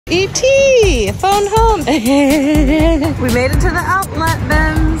E.T. phone home. We made it to the outlet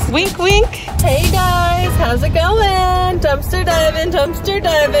bins. Wink, wink. Hey guys, how's it going? Dumpster diving,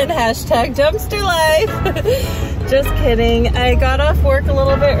 hashtag dumpster life. Just kidding. I got off work a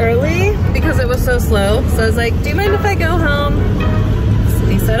little bit early because it was so slow. So I was like, do you mind if I go home? So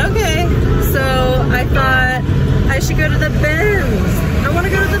he said, okay. So I thought I should go to the bins. I want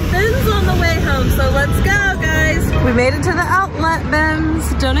to go to the bins on the way home. So let's go, guys. We made it to the outlet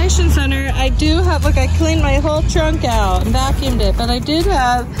bins donation center. I do have, look, I cleaned my whole trunk out and vacuumed it, but I did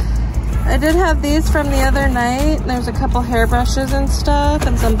have these from the other night. There's a couple hairbrushes and stuff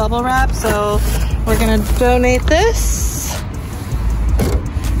and some bubble wrap, so we're gonna donate this.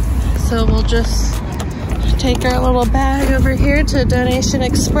 So we'll just take our little bag over here to Donation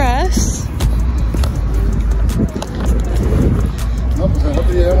Express.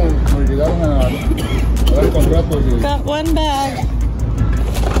 Got one bag.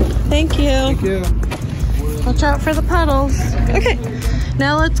 Thank you. Thank you. Watch out for the puddles. Okay,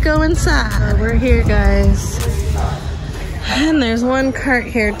 now let's go inside. We're here, guys. And there's one cart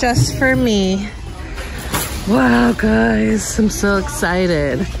here just for me. Wow, guys, I'm so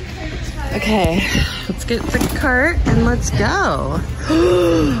excited. Okay, let's get the cart and let's go.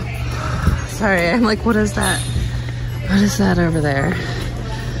 Sorry, I'm like, what is that? What is that over there?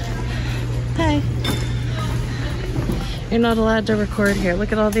 Hi. You're not allowed to record here.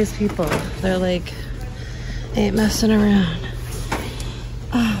 Look at all these people. They're like, ain't messing around.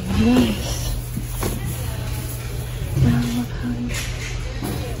 Oh my goodness.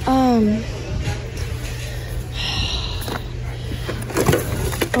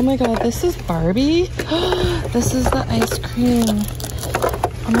 Oh my god, this is Barbie. This is the ice cream.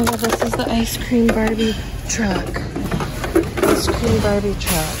 Oh my god, this is the ice cream Barbie truck. Ice cream Barbie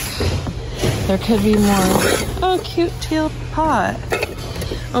truck. There could be more. Oh, cute teal pot.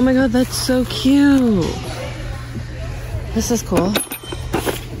 Oh my god, that's so cute. This is cool.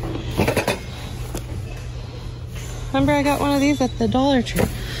 Remember, I got one of these at the Dollar Tree.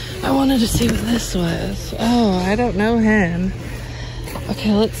 I wanted to see what this was. Oh, I don't know him.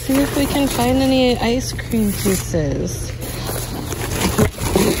 Okay, let's see if we can find any ice cream pieces.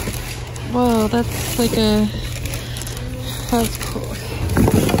 Whoa, that's like a... That's cool.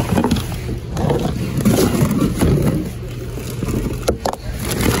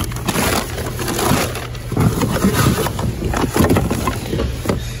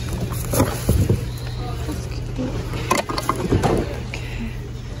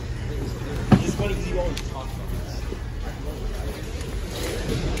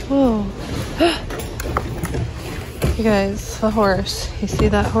 Whoa. You guys, the horse. You see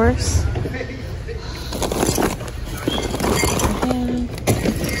that horse?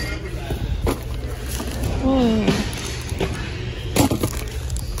 Whoa.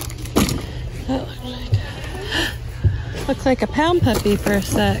 That looks like a pound puppy for a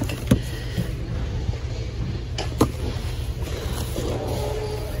sec.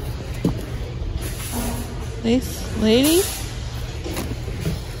 This lady?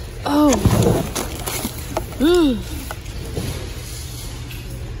 Oh. Ooh.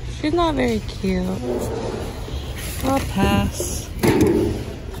 She's not very cute. I'll pass.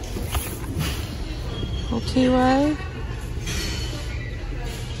 Little TY.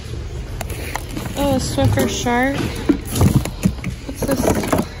 Oh, a Swiffer shark. What's this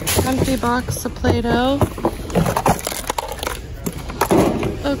empty box of Play-Doh?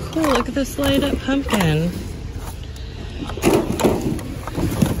 Oh, cool. Look at this light up pumpkin.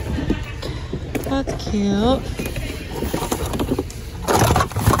 That's cute.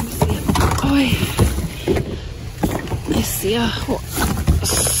 Oh, I see a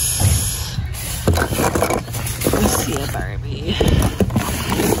Barbie.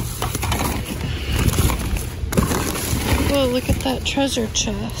 Whoa, look at that treasure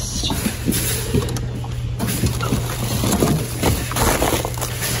chest.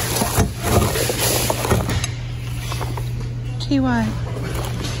 TY.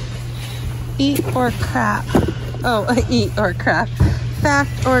 Eat or crap. Oh, eat or crap.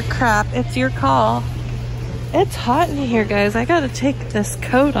 Fact or crap. It's your call. It's hot in here, guys. I gotta take this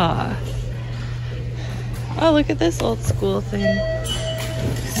coat off. Oh, look at this old school thing.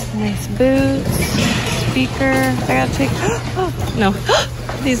 Nice boots. Speaker. I gotta take... Oh, no.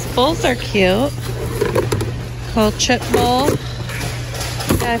 These bowls are cute. Little chip bowl.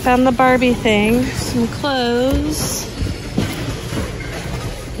 I found the Barbie thing. Some clothes.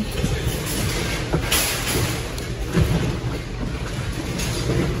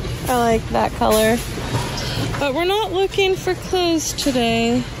 I like that color. But we're not looking for clothes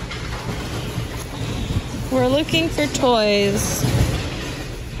today. We're looking for toys.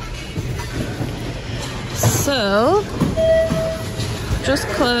 So, just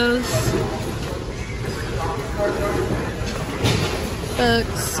clothes,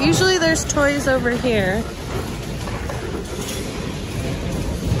 books. Usually there's toys over here.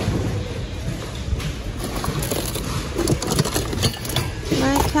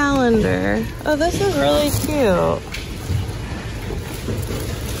 My calendar. Oh, this is really cute.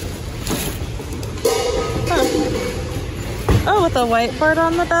 Huh. Oh, with a whiteboard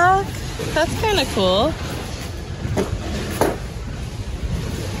on the back? That's kind of cool.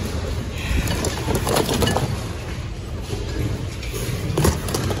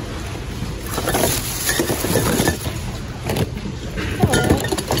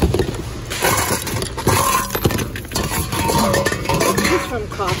 From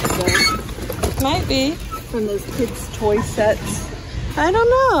Costco. Might be. From those kids' toy sets. I don't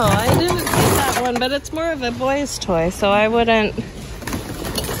know. I didn't see that one, but it's more of a boy's toy, so I wouldn't.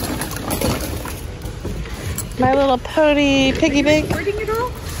 My Little Pony piggy bank. Recording it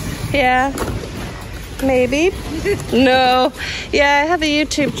all? Yeah. Maybe. No. Yeah, I have a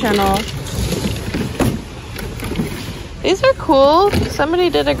YouTube channel. These are cool. Somebody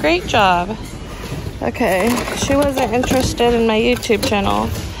did a great job. Okay, she wasn't interested in my YouTube channel,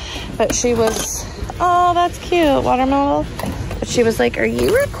 but she was, oh, that's cute, watermelon. But she was like, are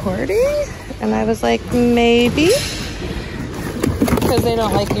you recording? And I was like, maybe. Because they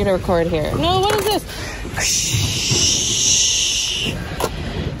don't like you to record here. No, what is this?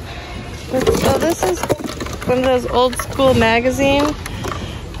 So this is one of those old school magazine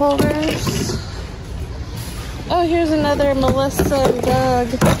holders. Oh, here's another Melissa and Doug.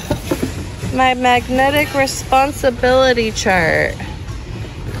 My magnetic responsibility chart.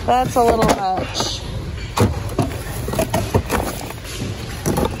 That's a little much.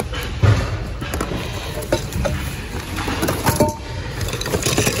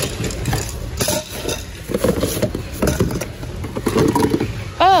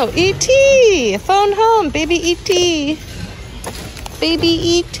 Oh, E.T. Phone home, baby E.T. Baby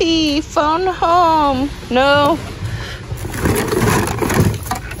E.T. Phone home. No.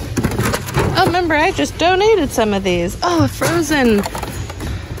 Oh, remember, I just donated some of these. Oh, Frozen.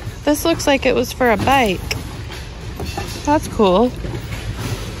 This looks like it was for a bike. That's cool.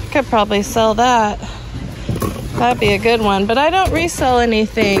 Could probably sell that. That'd be a good one. But I don't resell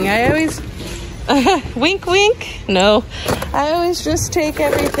anything. I always... wink, wink. No. I always just take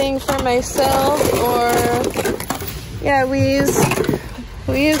everything for myself, or... Yeah, we use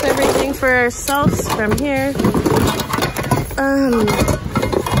everything for ourselves from here.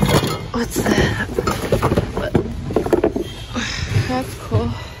 What's that? That's cool.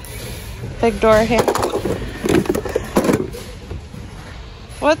 Big door handle.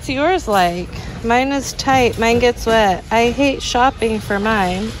 What's yours like? Mine is tight. Mine gets wet. I hate shopping for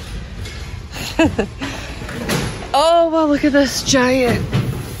mine. Oh, well, look at this giant.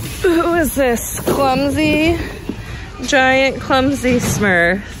 Who is this? Clumsy? Giant clumsy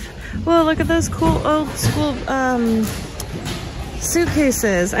Smurf. Whoa, look at those cool old school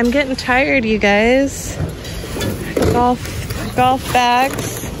suitcases. I'm getting tired, you guys. Golf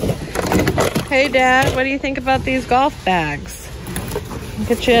bags. Hey, Dad, what do you think about these golf bags?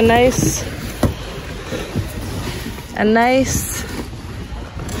 Get you a nice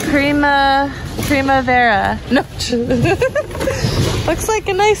Primavera. No. Looks like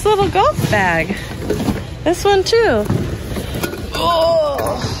a nice little golf bag. This one too.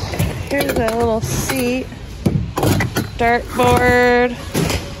 Oh, here's a little seat. Dartboard.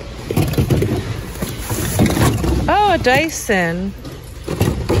 Oh, a Dyson.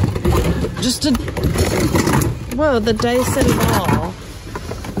 Just a... Whoa, the Dyson ball.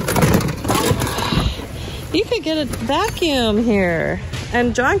 You could get a vacuum here.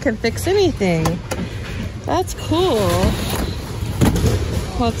 And John can fix anything. That's cool.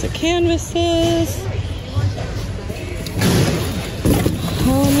 Lots of canvases.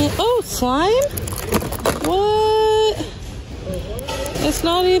 Oh, slime? What? It's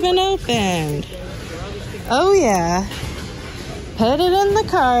not even opened. Oh, yeah. Put it in the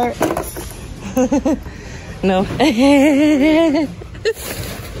cart. No.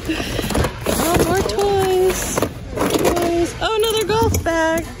 Oh, more toys. Oh, another golf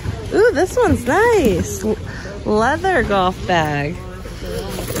bag. Ooh, this one's nice. Leather golf bag.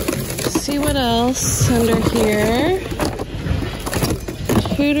 Let's see what else under here.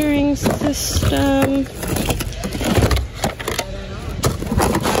 Tutoring system.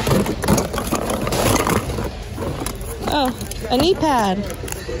 Oh, a knee pad.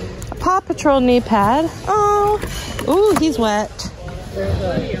 A Paw Patrol knee pad. Oh, ooh, he's wet.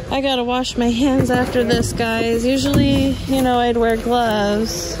 I gotta wash my hands after this, guys. Usually, you know, I'd wear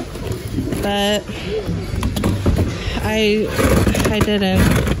gloves, but I didn't.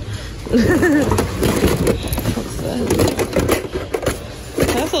 What's this?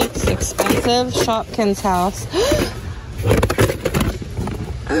 This looks expensive. Shopkins house.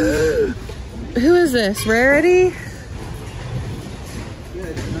 Who is this? Rarity?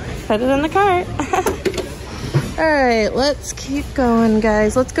 Put it in the cart. Alright, let's keep going,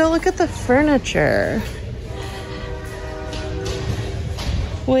 guys. Let's go look at the furniture.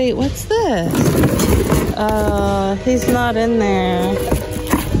 Wait, what's this? He's not in there.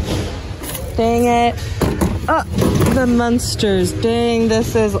 Dang it. Oh, the Munsters. Dang,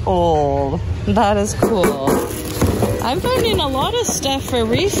 this is old. That is cool. I'm finding a lot of stuff for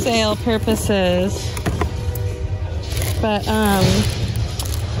resale purposes. But,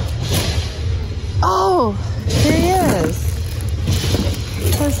 oh, here he is.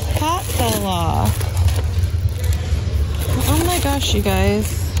 His hat fell off. Oh my gosh, you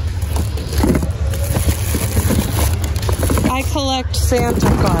guys. I collect Santa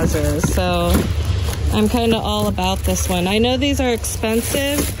Clauses, so I'm kind of all about this one. I know these are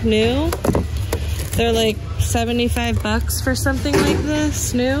expensive, new. They're like 75 bucks for something like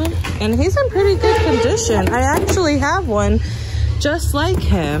this, new. And he's in pretty good condition. I actually have one just like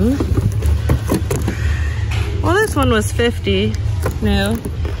him. Well, this one was 50, new.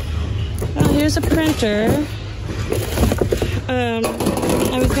 Oh, here's a printer.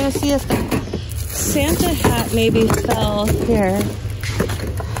 I was gonna see if the Santa hat maybe fell here.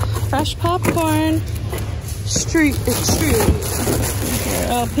 Fresh popcorn. Street.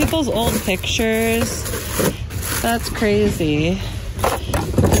 Oh, people's old pictures. That's crazy.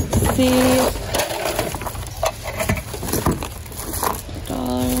 Let's see.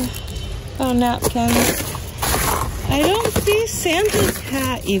 $1. Oh, napkins. I don't see Santa's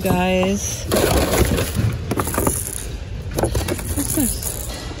hat, you guys. What's this?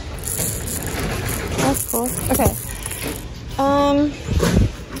 That's cool. Okay.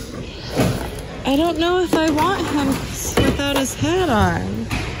 I don't know if I want him without his hat on.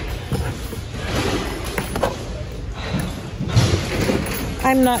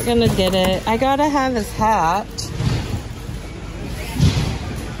 I'm not gonna get it. I gotta have his hat.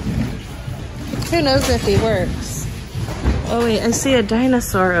 Who knows if he works? Oh wait, I see a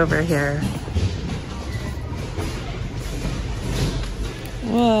dinosaur over here.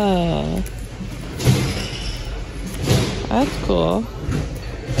 Whoa. That's cool.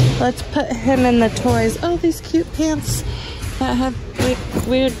 Let's put him in the toys. Oh, these cute pants that have like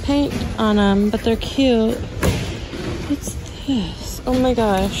weird paint on them, but they're cute. What's this? Oh my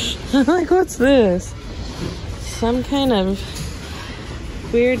gosh. Like, what's this? Some kind of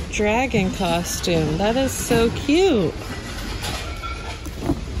weird dragon costume. That is so cute.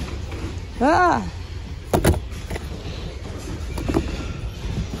 Ah!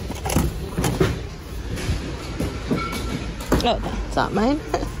 Oh, that's not mine.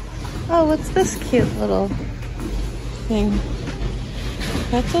 Oh, what's this cute little thing?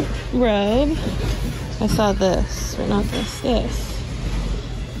 That's a robe. I saw this, or not this, this.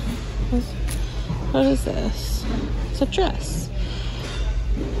 What is this? It's a dress.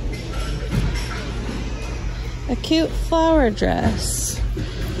 A cute flower dress.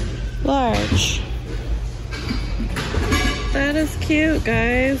 Large. That is cute,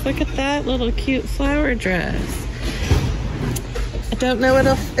 guys. Look at that little cute flower dress. I don't know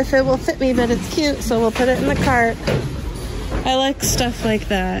if it will fit me, but it's cute, so we'll put it in the cart. I like stuff like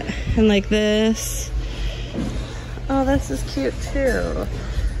that. And like this. Oh, this is cute too.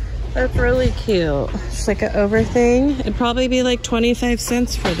 That's really cute. It's like an over thing. It'd probably be like 25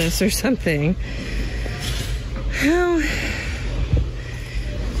 cents for this or something. How?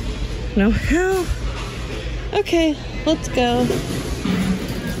 No, how? Okay, let's go.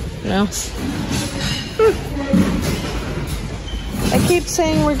 No. I keep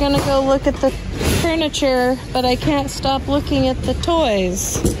saying we're gonna go look at the furniture, but I can't stop looking at the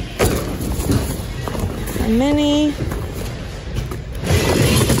toys. A mini.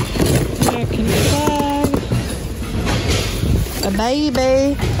 American flag. A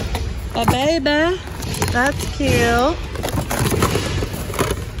baby. A baby. That's cute.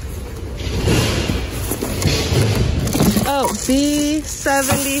 Oh,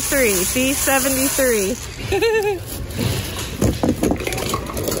 B73. B73.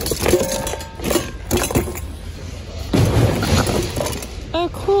 Oh,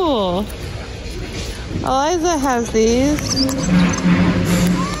 cool. Eliza has these.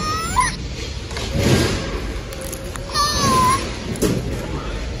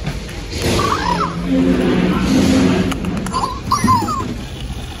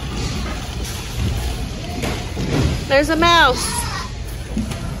 There's a mouse.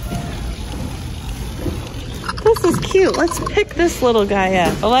 This is cute. Let's pick this little guy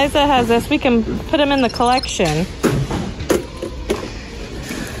up. Eliza has this. We can put him in the collection.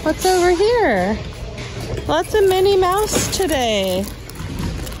 What's over here? Lots of Minnie Mouse today.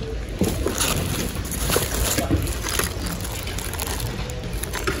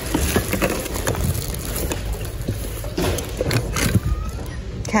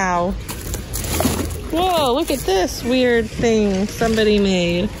 Cow. Whoa, look at this weird thing somebody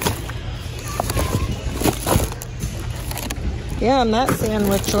made. Yum, that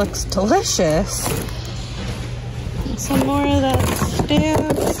sandwich looks delicious. And some more of that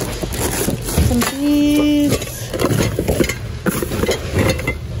stamps. Some beads.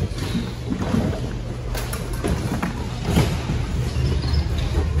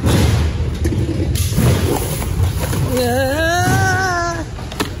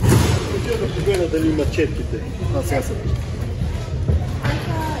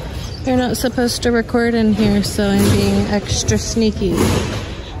 They're not supposed to record in here, so I'm being extra sneaky.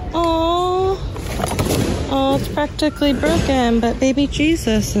 Oh, oh, it's practically broken, but baby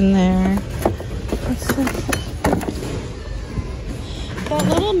Jesus in there. That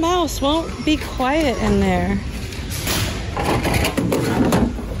little mouse won't be quiet in there.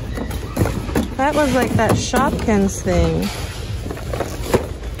 That was like that Shopkins thing.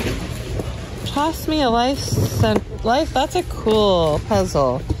 Toss me a life. That's a cool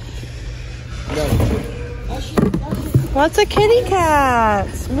puzzle. Lots of kitty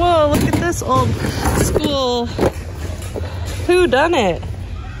cats. Whoa, look at this old school. Who done it?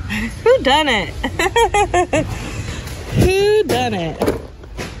 Who done it? Who done it?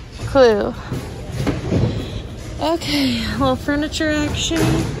 Clue. Okay, a little furniture action.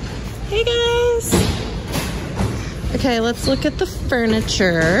 Hey guys. Okay, let's look at the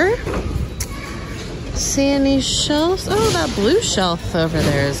furniture. See any shelves? Oh, that blue shelf over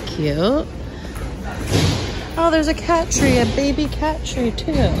there is cute. Oh, there's a cat tree, a baby cat tree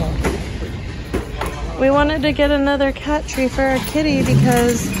too. We wanted to get another cat tree for our kitty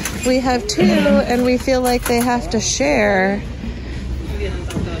because we have two and we feel like they have to share.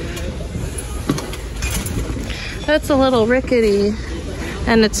 That's a little rickety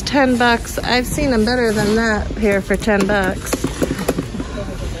and it's $10. I've seen them better than that here for $10.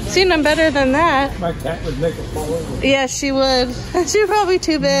 Seen them better than that. My cat would make it fall over. Yeah, she would. She's probably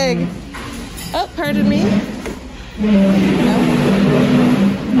too big. Oh, pardon me. Nope.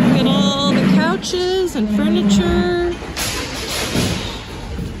 Look at all the couches and furniture.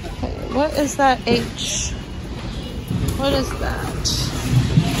 Okay, what is that H? What is that?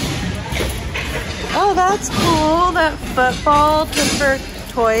 Oh, that's cool. That football for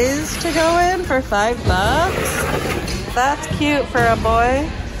toys to go in for $5. That's cute for a boy.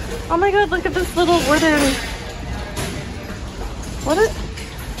 Oh my god, look at this little wooden... What is...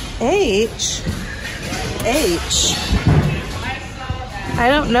 H? H? I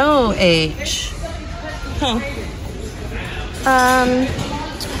don't know H. Huh.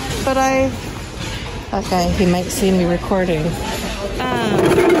 But okay, he might see me recording.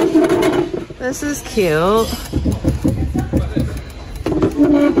 This is cute.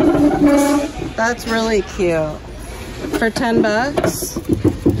 That's really cute. For $10.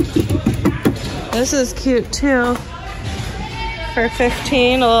 This is cute too. For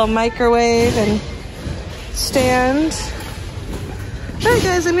 $15, a little microwave and stand. Alright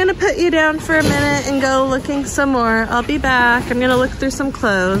guys, I'm gonna put you down for a minute and go looking some more. I'll be back. I'm gonna look through some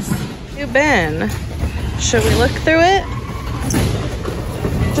clothes. You been? Should we look through it?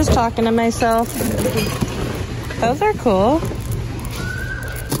 Just talking to myself. Those are cool.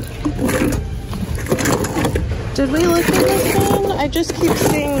 Did we look at this one? I just keep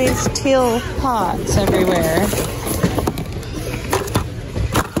seeing these teal pots everywhere.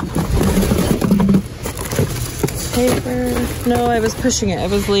 Paper. No, I was pushing it. I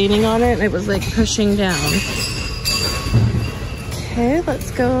was leaning on it and it was like pushing down. Okay,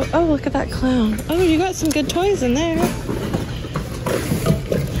 let's go. Oh, look at that clown. Oh, you got some good toys in there.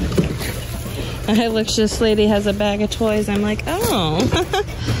 I look, this lady has a bag of toys. I'm like, oh,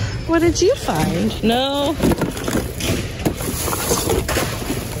 what did you find? No.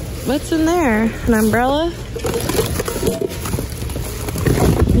 What's in there? An umbrella?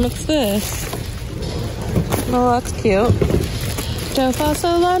 What's this? Oh, that's cute. Don't fall,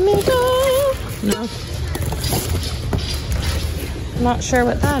 so let me go. No. Not sure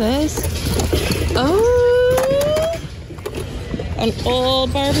what that is. Oh, an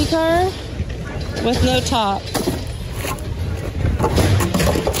old Barbie car with no top.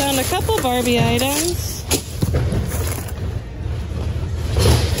 Found a couple Barbie items.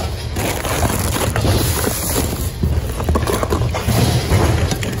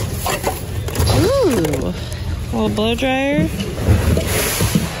 little blow dryer.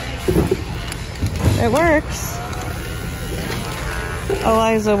 It works.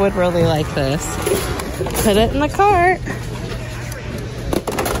 Eliza would really like this. Put it in the cart.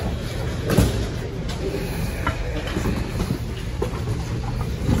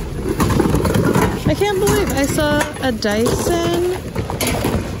 I can't believe I saw a Dyson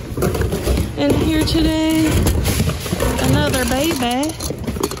in here today. Another baby.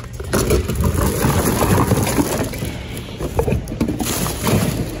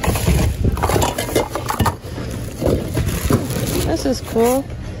 This is cool.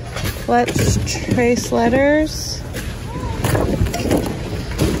 Let's trace letters.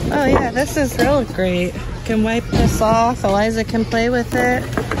 Oh yeah, this is real great. Can wipe this off. Eliza can play with it.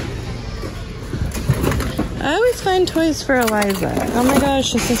 I always find toys for Eliza. Oh my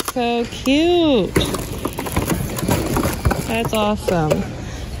gosh, this is so cute. That's awesome.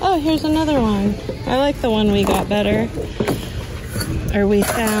 Oh, here's another one. I like the one we got better. Or we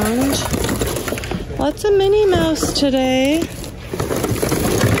found. Lots of Minnie Mouse today.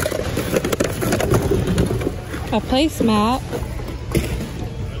 A placemat.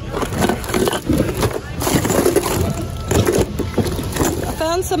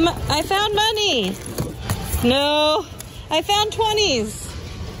 I found money. No, I found 20s.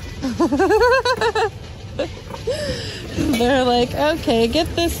 They're like, okay,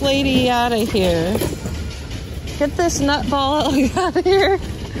 get this lady out of here. Get this nutball out of here.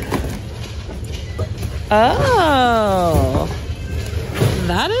 Oh,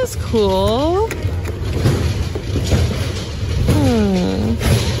 that is cool.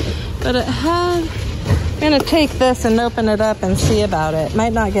 But it had, I'm gonna take this and open it up and see about it.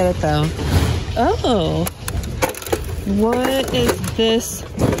 Might not get it though. Oh, what is this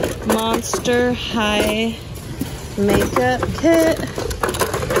Monster High makeup kit?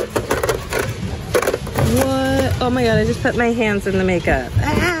 What? Oh my god, I just put my hands in the makeup.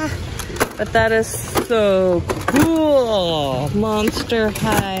 Ah! But that is so cool. Monster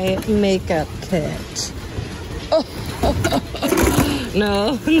High makeup kit. Oh.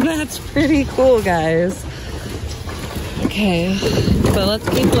 No, that's pretty cool, guys. Okay, but let's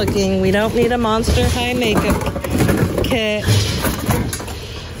keep looking. We don't need a Monster High makeup kit.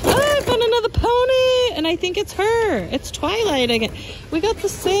 Oh, I found another pony, and I think it's her. It's Twilight again. We got the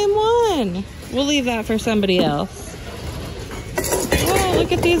same one. We'll leave that for somebody else. Oh,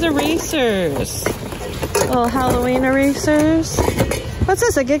 look at these erasers. Little Halloween erasers. What's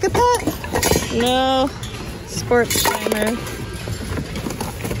this, a Gigapet? No, sports timer.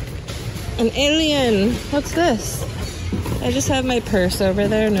 An alien. What's this? I just have my purse over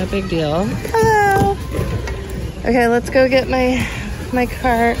there. No big deal. Hello. Okay, let's go get my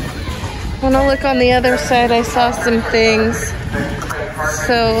cart. I want to look on the other side. I saw some things.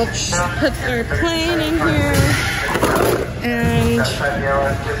 So let's put our plane in here. And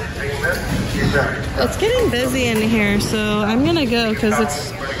it's getting busy in here. So I'm going to go because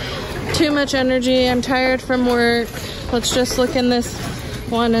it's too much energy. I'm tired from work. Let's just look in this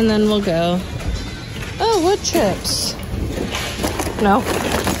one and then we'll go. Oh, wood chips. No.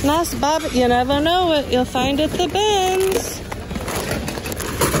 Nice bob. You never know what you'll find at the BINS.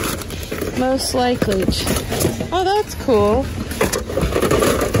 Most likely. Oh, that's cool.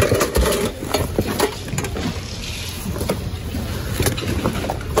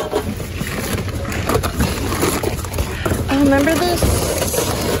 Oh, remember this?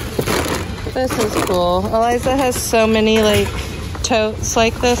 This is cool. Eliza has so many like totes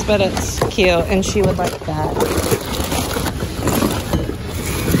like this, but it's cute and she would like that.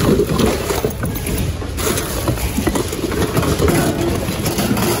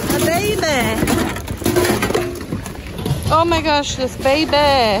 A baby. Oh my gosh, this baby.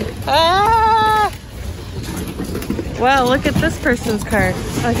 Ah! Wow, look at this person's cart.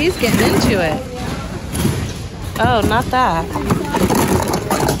 Oh, he's getting into it. Oh, not that.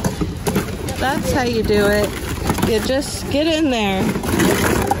 That's how you do it. You just get in there.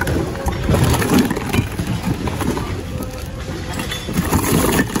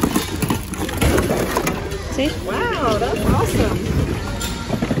 See? Wow, that's awesome.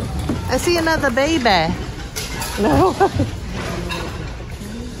 I see another baby. No.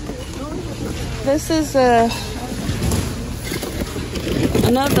 This is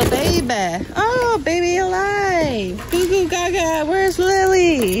another baby. Oh, baby alive. Goo goo gaga. Where's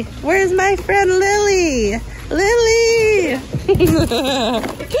Lily? Where's my friend Lily? Lily!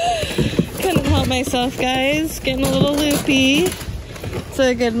 Couldn't help myself, guys. Getting a little loopy. It's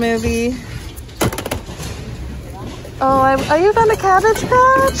a good movie. Oh, are you on the Cabbage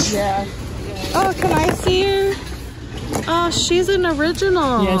Patch? Yeah. Oh, can I see her? Oh, she's an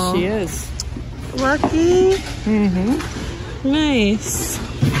original. Yes, she is. Lucky. Mm-hmm. Nice.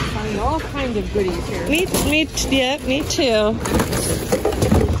 Find all kinds of goodies here. Me too.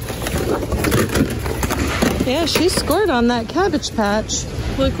 Yeah, she scored on that Cabbage Patch.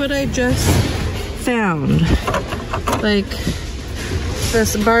 Look what I just found. Like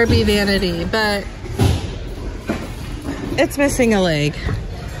this Barbie vanity, but it's missing a leg.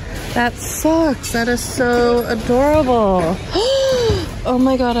 That sucks. That is so adorable. Oh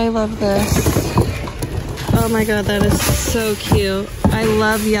my god, I love this. Oh my god, that is so cute. I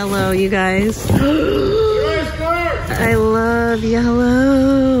love yellow, you guys. I love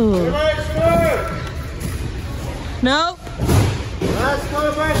yellow. Nope.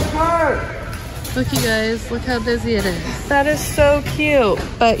 Look, you guys, look how busy it is. That is so cute.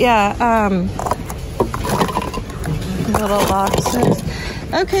 But yeah, little boxes.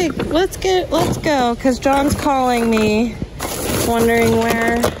 Okay, let's go, because John's calling me, wondering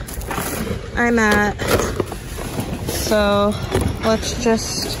where I'm at. So let's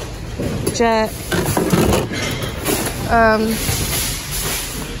just jet.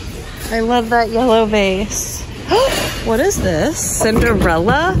 I love that yellow vase. What is this?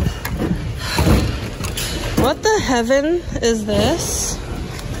 Cinderella? What the heaven is this?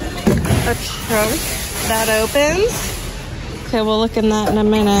 A trunk that opens? Okay, we'll look in that in a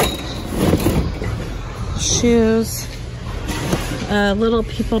minute. Shoes. Little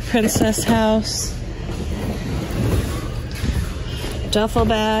People Princess house. Duffel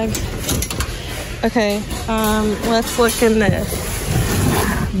bag. Okay, let's look in this.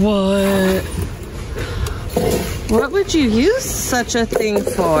 What would you use such a thing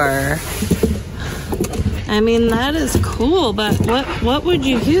for? I mean, that is cool, but what would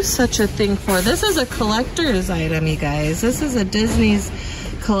you use such a thing for? This is a collector's item, you guys. This is a Disney's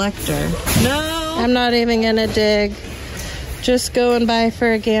collector. No! I'm not even gonna dig. Just going by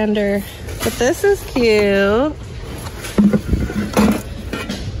for a gander. But this is cute.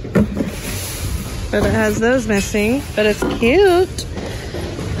 But it has those missing, but it's cute.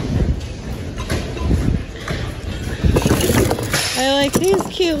 I like these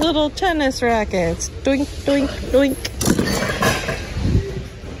cute little tennis rackets. Doink, doink, doink.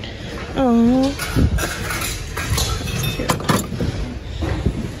 Oh. That's cute.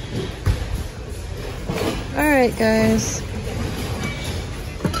 All right, guys.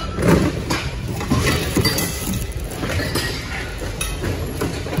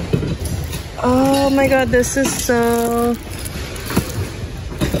 Oh my god, this is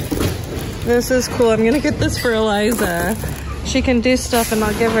cool. I'm gonna get this for Eliza. She can do stuff and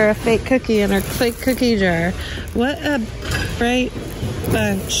I'll give her a fake cookie in her fake cookie jar. What a bright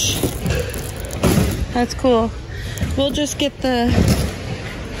bunch. That's cool. We'll just get that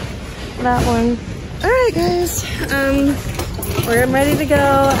one. Alright guys, we're getting ready to go.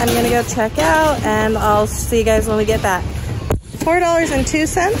 I'm gonna go check out and I'll see you guys when we get back.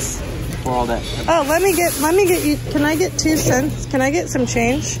 $4.02? For all that. Oh, let me get you, can I get 2 cents? Can I get some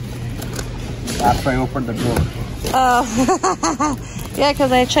change? After I opened the door. Oh, yeah,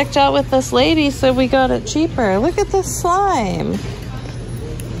 because I checked out with this lady, so we got it cheaper. Look at this slime.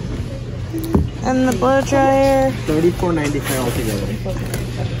 And the blow dryer. $34.95 altogether.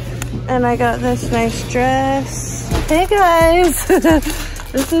 And I got this nice dress. Hey guys,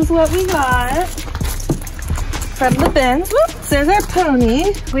 this is what we got from the bins. Whoops, there's our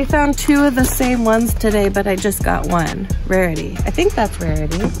pony. We found 2 of the same ones today, but I just got 1. Rarity. I think that's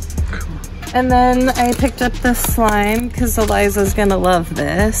Rarity. And then I picked up this slime because Eliza's gonna love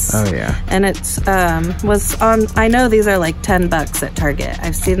this. Oh yeah. And it's was on, I know these are like $10 at Target.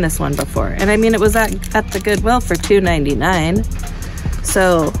 I've seen this one before. And I mean, it was at the Goodwill for $2.99.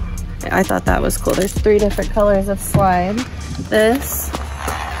 So I thought that was cool. There's 3 different colors of slime. This.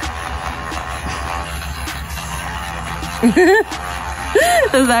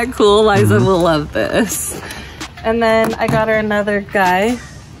 Is that cool? Eliza will love this. And then I got her another guy.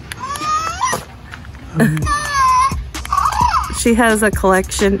 She has a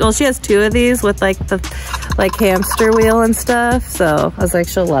collection. Well, she has 2 of these with like the hamster wheel and stuff. So I was like,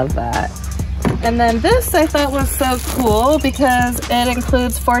 she'll love that. And then this I thought was so cool because it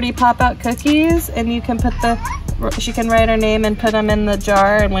includes 40 pop-out cookies, and you can put she can write her name and put them in the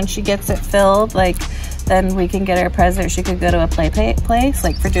jar, and when she gets it filled, like, then we can get her a present. She could go to a place,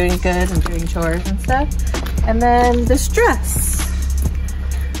 like for doing good and doing chores and stuff. And then this dress.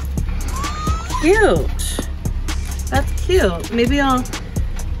 Cute. That's cute. Maybe I'll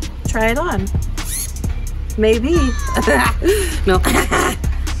try it on. Maybe. No.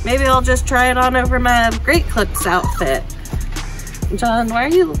 Maybe I'll just try it on over my Great Clips outfit. John, why are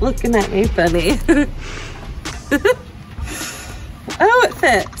you looking at me funny? Oh, it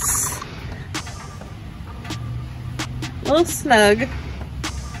fits. little snug.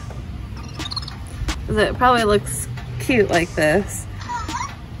 It probably looks cute like this.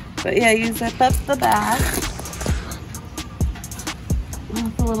 But yeah, you zip up the back.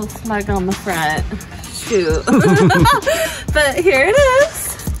 It's a little snug on the front. Shoot. But here it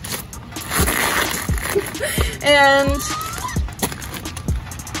is. And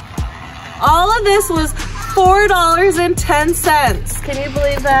all of this was $4.10. Can you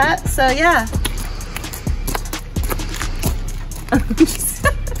believe that? So yeah.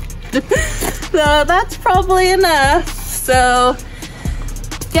 So that's probably enough. So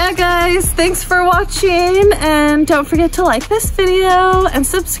yeah, guys, thanks for watching, and don't forget to like this video and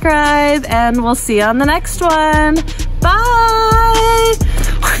subscribe, and we'll see you on the next one. Bye.